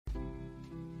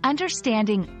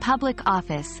Understanding Public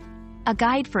Office, a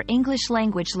guide for English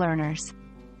language learners.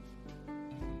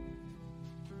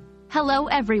 Hello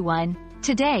everyone.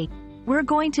 Today, we're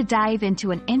going to dive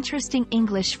into an interesting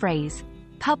English phrase,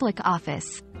 public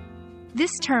office.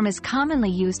 This term is commonly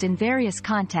used in various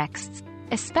contexts,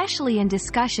 especially in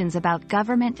discussions about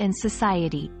government and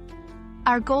society.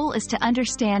 Our goal is to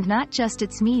understand not just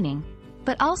its meaning,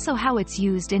 but also how it's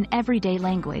used in everyday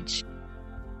language.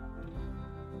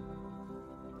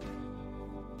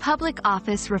 Public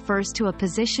office refers to a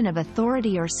position of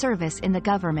authority or service in the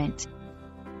government.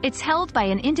 It's held by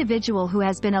an individual who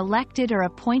has been elected or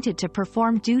appointed to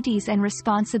perform duties and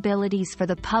responsibilities for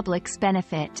the public's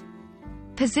benefit.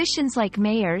 Positions like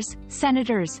mayors,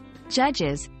 senators,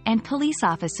 judges, and police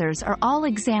officers are all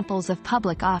examples of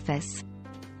public office.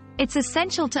 It's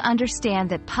essential to understand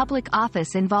that public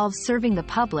office involves serving the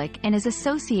public and is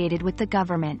associated with the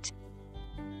government.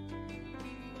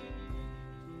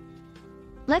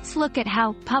 Let's look at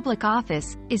how public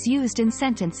office is used in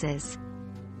sentences.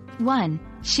 1.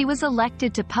 She was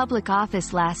elected to public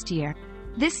office last year.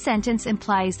 This sentence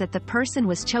implies that the person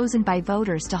was chosen by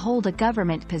voters to hold a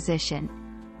government position.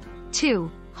 2.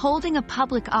 Holding a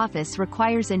public office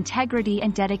requires integrity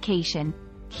and dedication.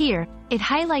 Here, it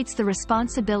highlights the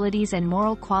responsibilities and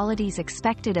moral qualities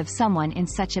expected of someone in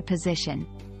such a position.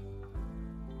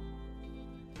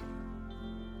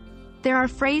 There are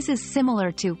phrases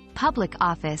similar to public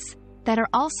office that are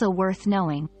also worth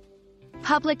knowing.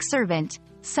 Public servant,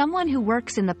 someone who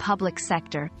works in the public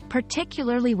sector,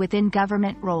 particularly within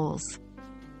government roles.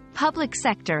 Public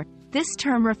sector, this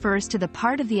term refers to the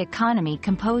part of the economy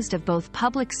composed of both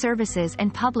public services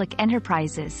and public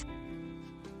enterprises.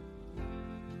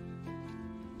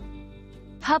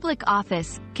 Public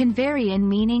office can vary in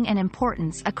meaning and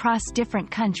importance across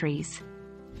different countries.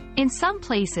 In some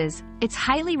places, it's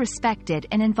highly respected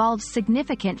and involves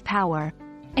significant power.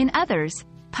 In others,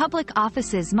 public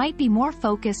offices might be more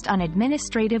focused on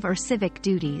administrative or civic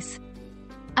duties.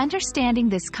 Understanding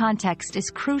this context is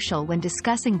crucial when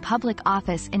discussing public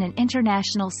office in an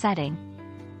international setting.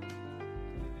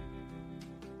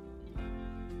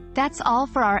 That's all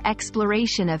for our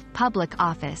exploration of public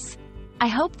office. I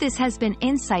hope this has been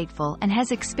insightful and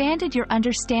has expanded your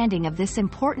understanding of this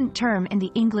important term in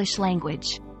the English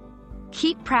language.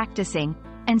 Keep practicing,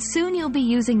 and soon you'll be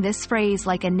using this phrase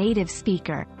like a native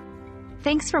speaker.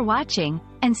 Thanks for watching,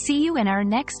 and see you in our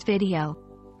next video.